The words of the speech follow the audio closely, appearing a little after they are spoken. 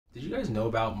Did you guys know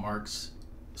about Mark's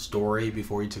story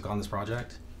before you took on this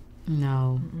project?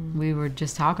 No, we were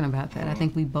just talking about that. I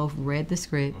think we both read the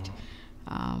script.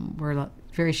 We're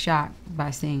very shocked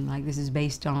by seeing like this is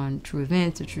based on true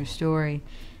events, a true story,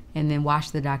 and then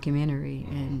watched the documentary,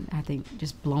 and I think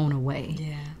just blown away.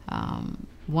 Yeah.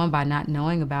 One, by not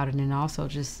knowing about it, and also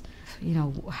just, you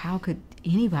know, how could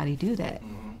anybody do that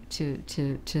to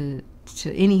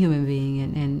any human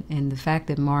being, and the fact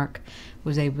that Mark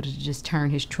was able to just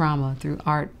turn his trauma through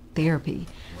art therapy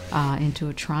into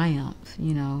a triumph,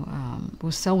 you know,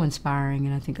 was so inspiring,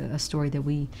 and I think a story that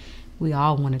we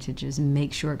all wanted to just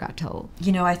make sure got told.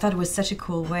 You know, I thought it was such a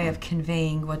cool way of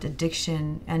conveying what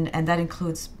addiction, and that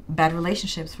includes bad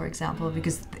relationships, for example,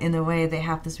 because in a way they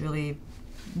have this really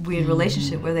weird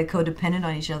relationship where they're codependent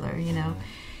on each other, you know.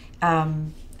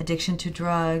 Addiction to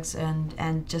drugs,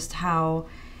 and just how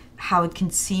it can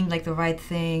seem like the right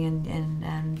thing,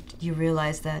 and you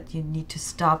realize that you need to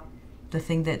stop the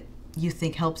thing that you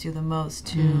think helps you the most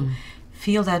to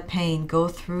feel that pain, go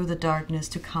through the darkness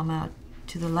to come out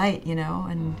to the light, you know.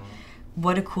 And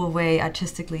what a cool way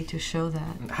artistically to show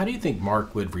that. How do you think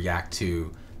Mark would react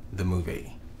to the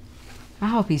movie? I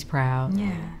hope he's proud.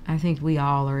 Yeah. I think we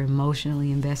all are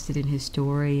emotionally invested in his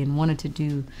story and wanted to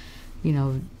do, you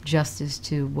know, justice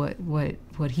to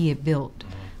what he had built.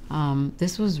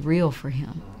 This was real for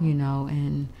him, you know,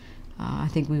 and I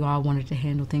think we all wanted to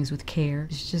handle things with care.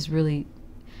 It's just really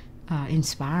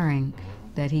inspiring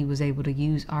that he was able to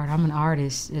use art. I'm an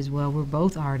artist as well. We're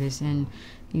both artists, and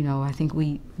you know, I think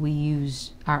we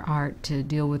use our art to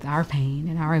deal with our pain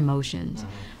and our emotions.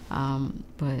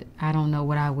 But I don't know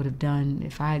what I would have done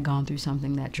if I had gone through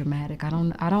something that dramatic. I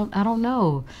don't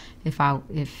know if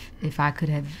I could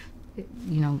have,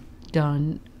 you know,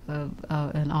 done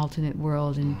an alternate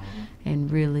world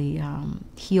and really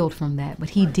healed from that.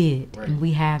 But he did, and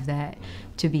we have that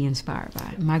to be inspired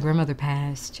by. My grandmother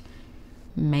passed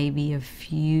maybe a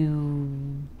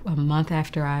month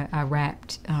after I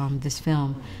wrapped this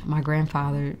film. My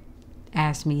grandfather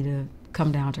asked me to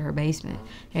come down to her basement,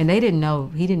 and he didn't know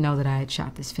that I had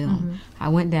shot this film. I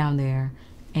went down there,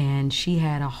 and she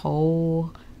had a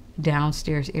whole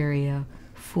downstairs area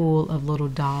full of little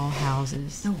doll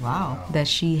houses. Oh, wow. That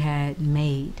she had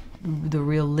made, the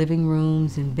real living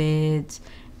rooms and beds,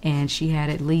 and she had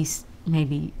at least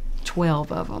maybe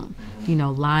 12 of them, you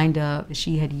know, lined up.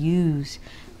 She had used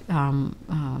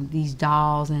these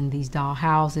dolls and these doll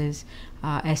houses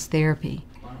as therapy.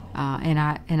 And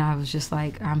I was just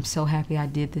like, I'm so happy I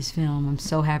did this film. I'm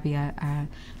so happy I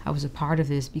was a part of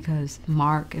this, because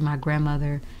Mark and my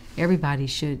grandmother, everybody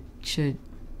should, you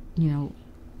know,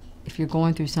 if you're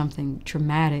going through something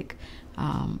traumatic,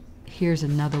 here's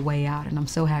another way out. And I'm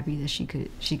so happy that she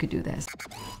could do that.